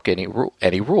he broke any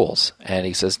rules, and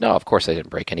he says, no, of course I didn't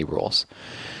break any rules.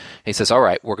 He says, all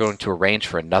right, we're going to arrange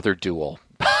for another duel.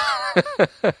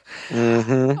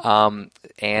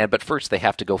 Mm-hmm. But first they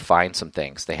have to go find some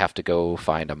things. They have to go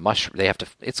find a mushroom.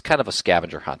 It's kind of a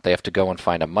scavenger hunt. They have to go and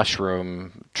find a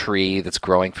mushroom tree that's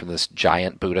growing from this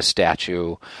giant Buddha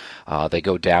statue. They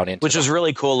go down into which was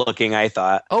really cool looking, I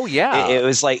thought. Oh yeah. It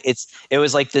was like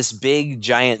this big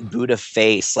giant Buddha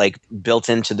face like built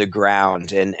into the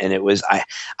ground, and it was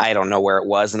I don't know where it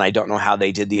was, and I don't know how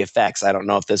they did the effects. I don't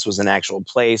know if this was an actual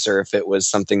place or if it was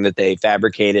something that they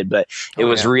fabricated, but it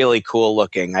was really cool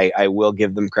looking. I will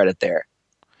give them credit there.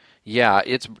 Yeah,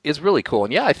 it's really cool,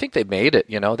 and yeah, I think they made it.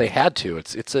 They had to.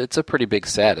 It's a pretty big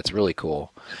set. It's really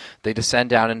cool. They descend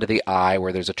down into the eye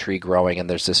where there's a tree growing, and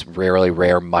there's this really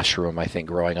rare mushroom, I think,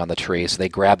 growing on the tree. So they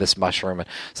grab this mushroom, and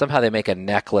somehow they make a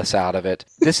necklace out of it.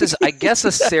 This is, I guess,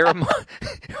 a ceremony.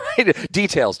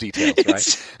 Details, right?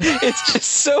 It's just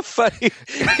so funny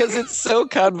because it's so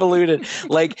convoluted.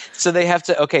 Like, so they have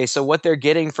to. Okay, so what they're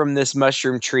getting from this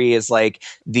mushroom tree is like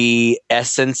the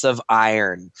essence of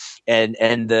iron, and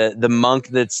the monk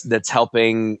that's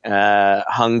helping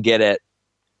Hung get it.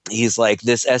 He's like,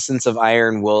 this essence of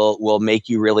iron will make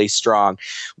you really strong.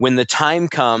 When the time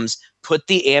comes, put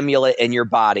the amulet in your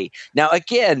body. Now,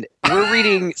 again, we're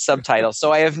reading subtitles,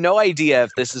 so I have no idea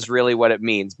if this is really what it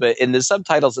means. But in the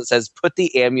subtitles, it says, put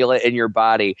the amulet in your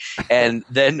body. And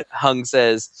then Hung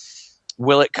says,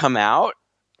 will it come out?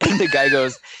 And the guy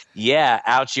goes, yeah,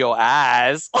 out your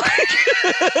eyes.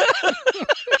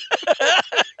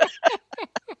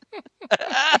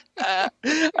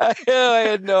 I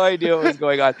had no idea what was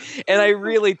going on, and I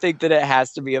really think that it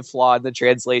has to be a flaw in the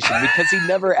translation because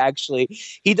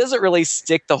he doesn't really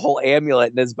stick the whole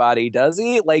amulet in his body, does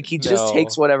he? Like he just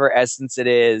takes whatever essence it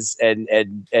is and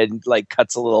like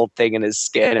cuts a little thing in his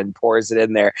skin and pours it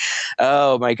in there.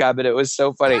 Oh my God, but it was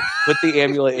so funny. Put the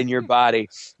amulet in your body.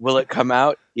 Will it come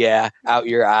out? Yeah, out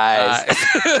your eyes.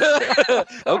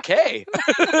 Okay.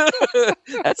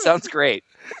 That sounds great.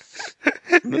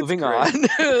 Moving on.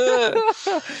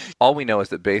 All we know is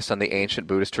that based on the ancient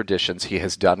Buddhist traditions, he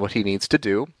has done what he needs to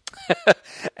do.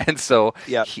 And so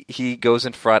he goes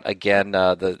in front again.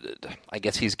 I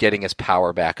guess he's getting his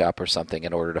power back up or something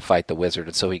in order to fight the wizard.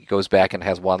 And so he goes back and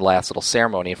has one last little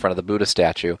ceremony in front of the Buddha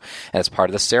statue. And as part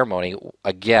of the ceremony,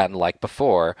 again, like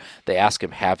before, they ask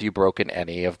him, have you broken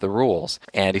any of the rules?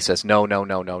 And he says, no.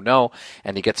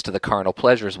 And he gets to the carnal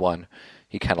pleasures one.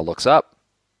 He kind of looks up,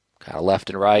 kind of left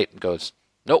and right, and goes,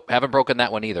 nope, haven't broken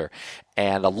that one either.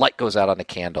 And a light goes out on the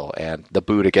candle, and the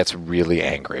Buddha gets really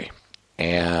angry.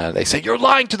 And they say, you're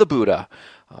lying to the Buddha.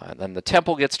 And then the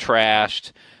temple gets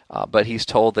trashed, but he's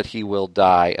told that he will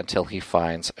die until he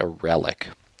finds a relic,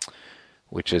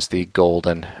 which is the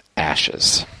golden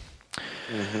ashes.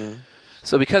 Mm-hmm.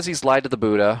 So because he's lied to the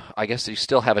Buddha, I guess you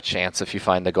still have a chance if you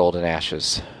find the golden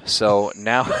ashes. So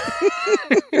now...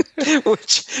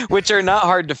 which are not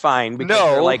hard to find because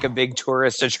they're like a big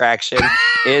tourist attraction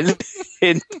in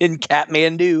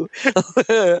Kathmandu.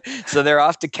 So they're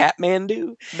off to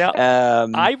Kathmandu. Now,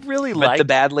 I really like the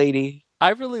bad lady. I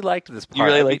really liked this part. You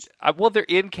really liked? Well, they're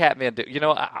in Kathmandu. You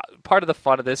know, part of the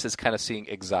fun of this is kind of seeing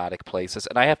exotic places.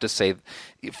 And I have to say,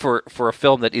 for a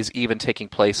film that is even taking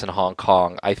place in Hong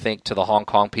Kong, I think to the Hong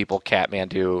Kong people,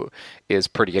 Kathmandu is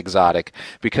pretty exotic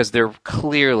because they're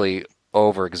clearly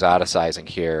over exoticizing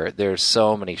here. There's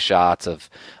so many shots of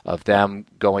them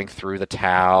going through the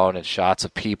town and shots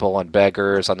of people and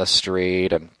beggars on the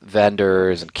street and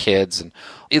vendors and kids, and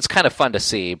it's kind of fun to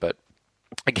see, but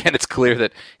again, it's clear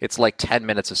that it's like 10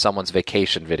 minutes of someone's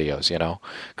vacation videos, you know,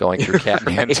 going through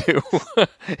Kathmandu.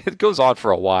 It goes on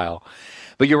for a while.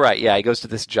 But you're right. Yeah, he goes to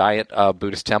this giant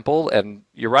Buddhist temple, and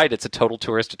you're right. It's a total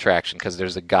tourist attraction because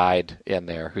there's a guide in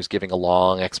there who's giving a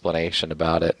long explanation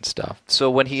about it and stuff. So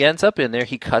when he ends up in there,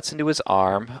 he cuts into his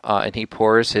arm, and he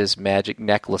pours his magic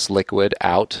necklace liquid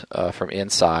out from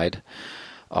inside.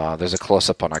 There's a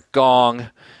close-up on a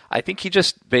gong. I think he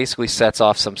just basically sets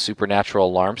off some supernatural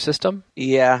alarm system.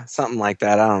 Yeah, something like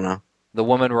that. I don't know. The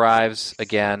woman arrives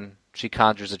again. She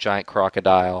conjures a giant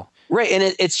crocodile. Right, and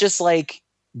it's just like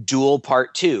duel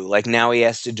part 2. Like now he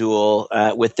has to duel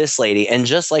with this lady. And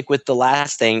just like with the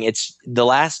last thing, it's the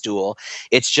last duel.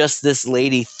 It's just this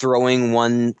lady throwing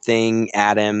one thing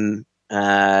at him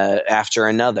after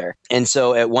another. And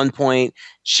so at one point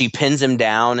she pins him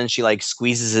down and she like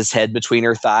squeezes his head between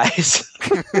her thighs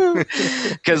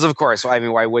because of course, I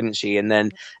mean, why wouldn't she? And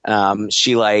then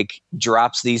she like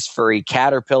drops these furry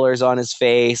caterpillars on his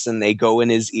face and they go in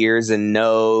his ears and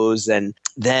nose. And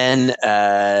then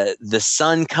the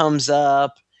sun comes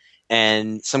up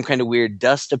and some kind of weird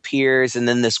dust appears, and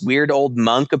then this weird old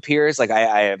monk appears. Like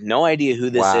I have no idea who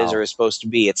this is or is supposed to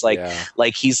be. It's like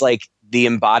like he's like the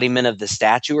embodiment of the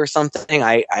statue or something.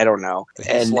 I don't know. He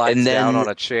slides and then down on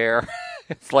a chair.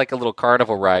 It's like a little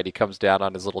carnival ride. He comes down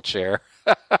on his little chair.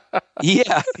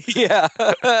 yeah.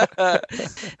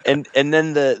 and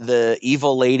then the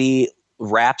evil lady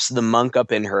wraps the monk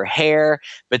up in her hair,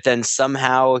 but then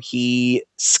somehow he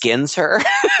skins her.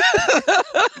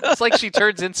 It's like she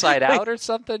turns inside out or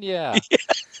something. Yeah.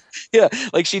 Yeah,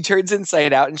 like she turns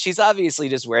inside out and she's obviously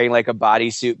just wearing like a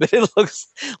bodysuit, but it looks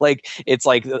like it's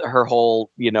like her whole,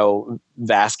 you know,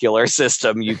 vascular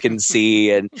system you can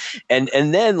see. And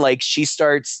then like she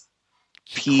starts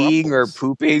peeing or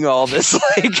pooping all this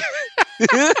like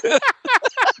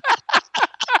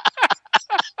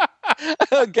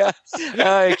oh god,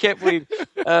 I can't believe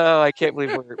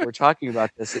we're talking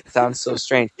about this. It sounds so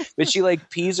strange, but she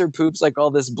like pees or poops like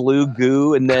all this blue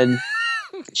goo, and then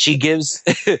she gives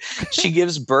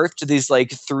birth to these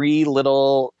like 3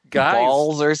 little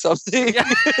balls or something.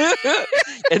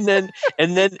 and then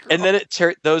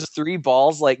those 3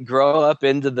 balls like grow up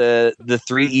into the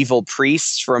 3 evil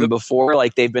priests from before,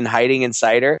 like they've been hiding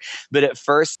inside her, but at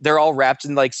first they're all wrapped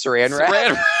in like saran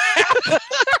wrap.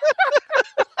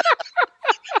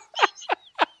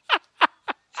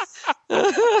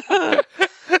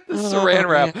 Saran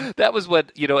wrap. That was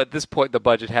what, you know, at this point the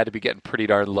budget had to be getting pretty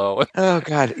darn low. Oh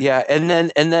god, yeah. And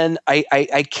then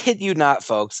I kid you not,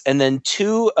 folks, and then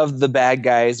 2 of the bad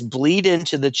guys bleed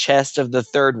into the chest of the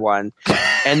third one,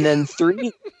 and then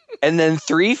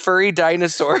 3 furry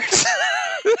dinosaurs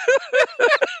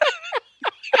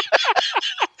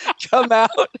come out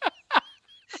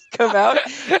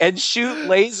and shoot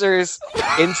lasers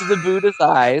into the Buddha's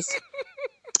eyes.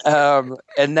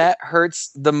 And that hurts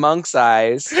the monk's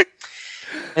eyes.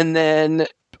 And then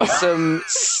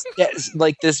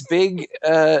like this big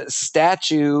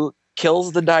statue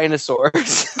kills the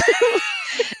dinosaurs.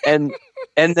 and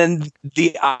then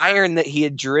the iron that he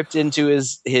had dripped into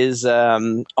his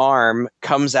arm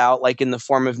comes out like in the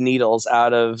form of needles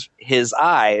out of his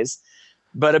eyes.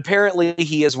 But apparently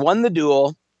he has won the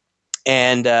duel.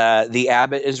 And the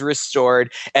abbot is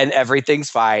restored, and everything's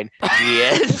fine.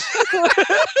 The end.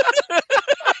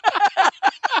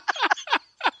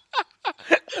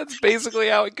 That's basically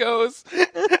how it goes.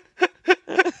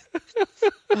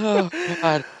 Oh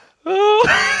god!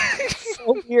 Oh,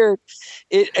 so weird.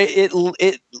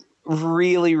 It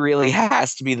really, really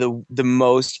has to be the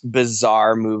most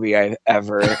bizarre movie I've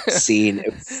ever seen.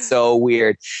 It was so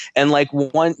weird, and like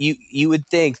you would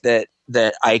think that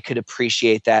I could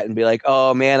appreciate that and be like,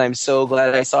 oh man, I'm so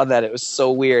glad I saw that. It was so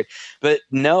weird. But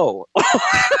no,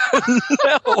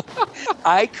 no,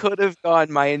 I could have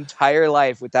gone my entire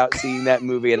life without seeing that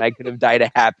movie and I could have died a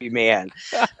happy man.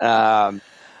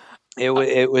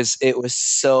 It was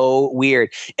so weird.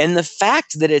 And the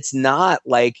fact that it's not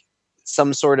like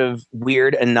some sort of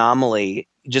weird anomaly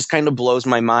just kind of blows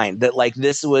my mind, that like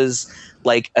this was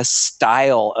like a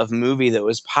style of movie that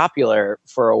was popular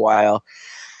for a while.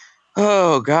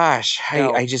 Oh gosh,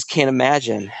 I just can't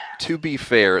imagine. To be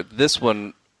fair, this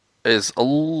one is a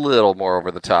little more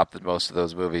over the top than most of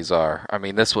those movies are. I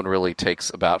mean, this one really takes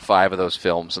about 5 of those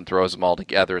films and throws them all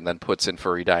together and then puts in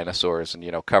furry dinosaurs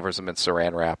and, covers them in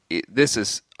saran wrap.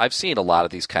 I've seen a lot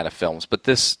of these kind of films, but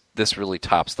this really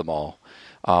tops them all.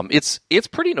 It's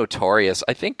pretty notorious.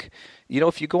 I think,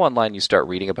 if you go online and you start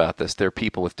reading about this, there are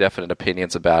people with definite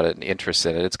opinions about it and interest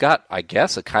in it. It's got, I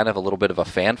guess, a kind of a little bit of a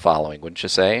fan following, wouldn't you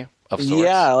say? Of sorts.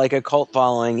 Yeah, like a cult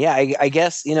following. Yeah, I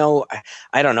guess,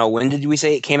 I don't know. When did we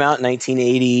say it came out?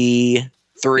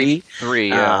 1983? 3,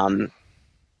 yeah.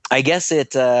 I guess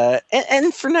it,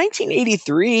 and for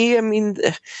 1983, I mean,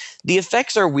 the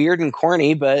effects are weird and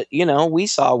corny, but, we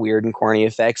saw weird and corny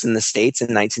effects in the States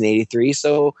in 1983,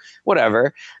 so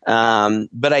whatever.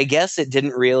 But I guess it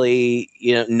didn't really,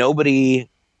 nobody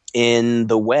in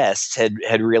the West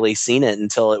had really seen it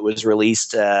until it was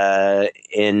released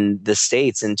in the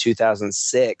States in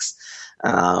 2006.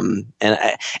 And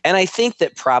I think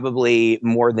that probably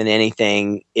more than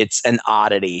anything, it's an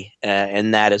oddity,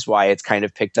 and that is why it's kind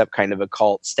of picked up kind of a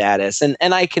cult status. And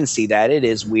I can see that it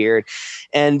is weird.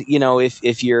 And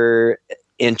if you're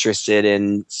interested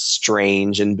in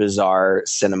strange and bizarre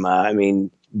cinema, I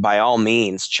mean, by all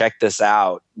means, check this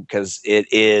out because it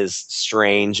is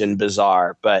strange and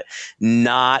bizarre, but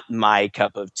not my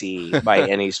cup of tea by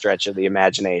any stretch of the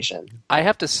imagination. I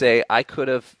have to say, I could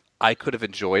have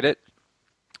enjoyed it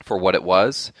for what it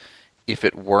was if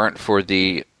it weren't for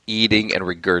the eating and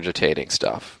regurgitating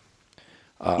stuff.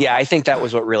 Yeah, I think that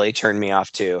was what really turned me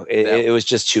off too. It was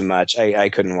just too much. I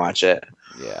couldn't watch it.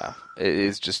 Yeah, it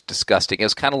is just disgusting. It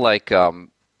was kind of like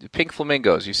Pink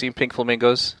Flamingos. You seen Pink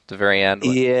Flamingos at the very end?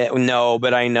 Yeah, no,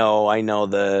 but I know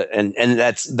and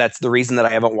that's the reason that I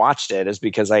haven't watched it is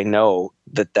because I know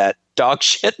that dog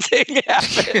shit thing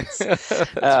happens.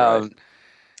 Right.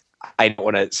 I don't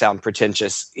want to sound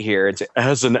pretentious here and say,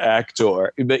 as an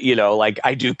actor, but like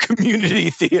I do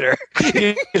community theater,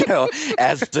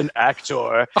 as an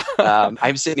actor,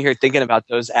 I'm sitting here thinking about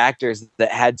those actors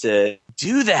that had to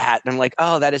do that. And I'm like,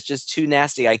 oh, that is just too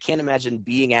nasty. I can't imagine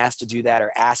being asked to do that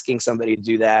or asking somebody to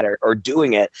do that or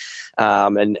doing it.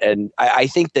 And I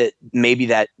think that maybe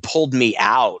that pulled me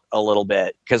out a little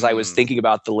bit because I was thinking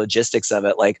about the logistics of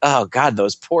it. Like, oh God,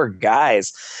 those poor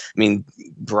guys. I mean,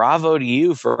 bravo to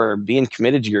you for being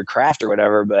committed to your craft or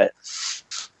whatever, but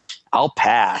I'll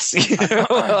pass.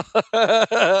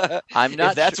 I'm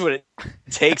not. If that's what it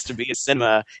takes to be a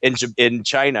cinema in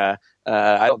China,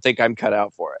 I don't think I'm cut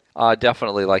out for it.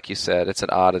 Definitely, like you said, it's an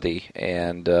oddity.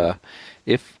 And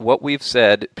if what we've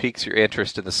said piques your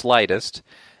interest in the slightest,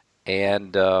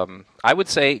 and I would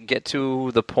say get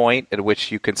to the point at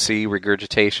which you can see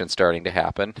regurgitation starting to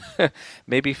happen.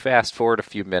 Maybe fast forward a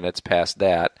few minutes past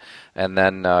that, and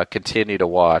then continue to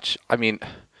watch. I mean,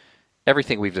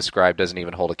 everything we've described doesn't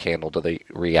even hold a candle to the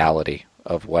reality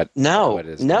of what it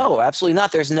is. No, absolutely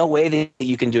not. There's no way that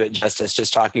you can do it justice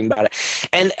just talking about it.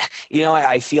 And,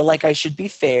 I feel like I should be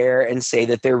fair and say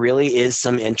that there really is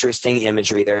some interesting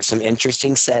imagery. There's some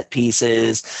interesting set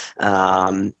pieces.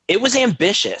 It was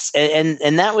ambitious.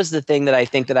 And that was the thing that I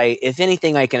think that if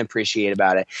anything, I can appreciate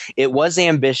about it. It was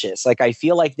ambitious. Like, I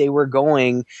feel like they were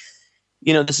going,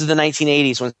 this is the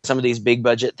 1980s when some of these big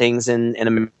budget things in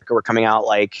America were coming out,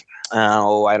 like,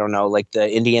 I don't know, like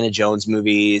the Indiana Jones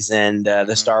movies and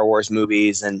the Star Wars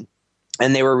movies. And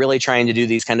they were really trying to do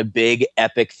these kind of big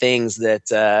epic things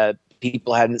that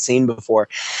people hadn't seen before.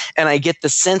 And I get the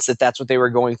sense that that's what they were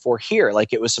going for here.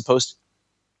 Like it was supposed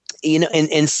to,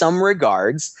 in some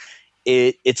regards,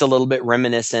 it's a little bit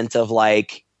reminiscent of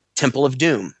like Temple of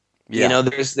Doom. Yeah.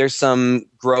 There's some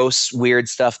gross, weird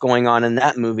stuff going on in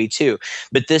that movie too.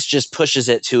 But this just pushes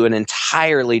it to an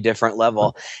entirely different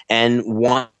level and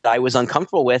one I was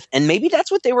uncomfortable with. And maybe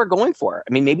that's what they were going for.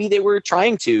 I mean, maybe they were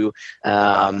trying to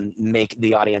make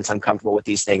the audience uncomfortable with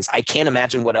these things. I can't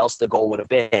imagine what else the goal would have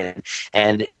been.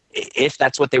 And if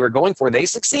that's what they were going for, they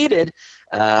succeeded.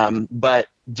 But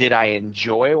did I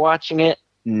enjoy watching it?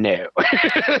 No.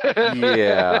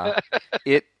 Yeah.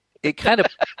 It kind of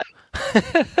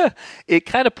it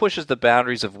kind of pushes the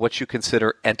boundaries of what you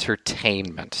consider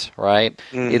entertainment, right?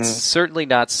 Mm-hmm. It's certainly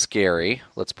not scary.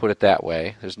 Let's put it that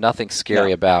way. There's nothing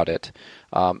scary about it.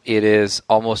 It is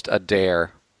almost a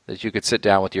dare that you could sit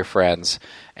down with your friends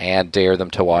and dare them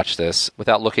to watch this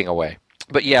without looking away.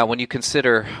 But yeah, when you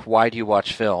consider why do you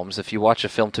watch films, if you watch a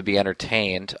film to be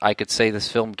entertained, I could say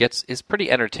this film is pretty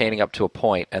entertaining up to a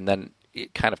point, and then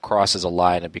it kind of crosses a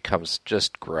line and becomes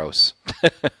just gross.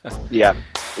 Yeah.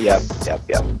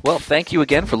 Well, thank you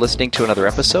again for listening to another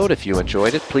episode. If you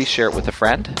enjoyed it, please share it with a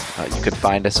friend. You can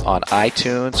find us on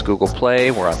iTunes, Google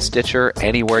Play, we're on Stitcher,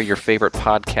 anywhere your favorite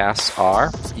podcasts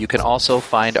are. You can also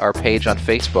find our page on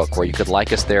Facebook where you could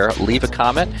like us there, leave a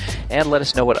comment, and let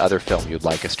us know what other film you'd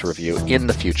like us to review in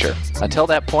the future. Until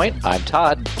that point, I'm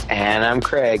Todd. And I'm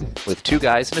Craig. With Two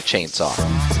Guys and a Chainsaw.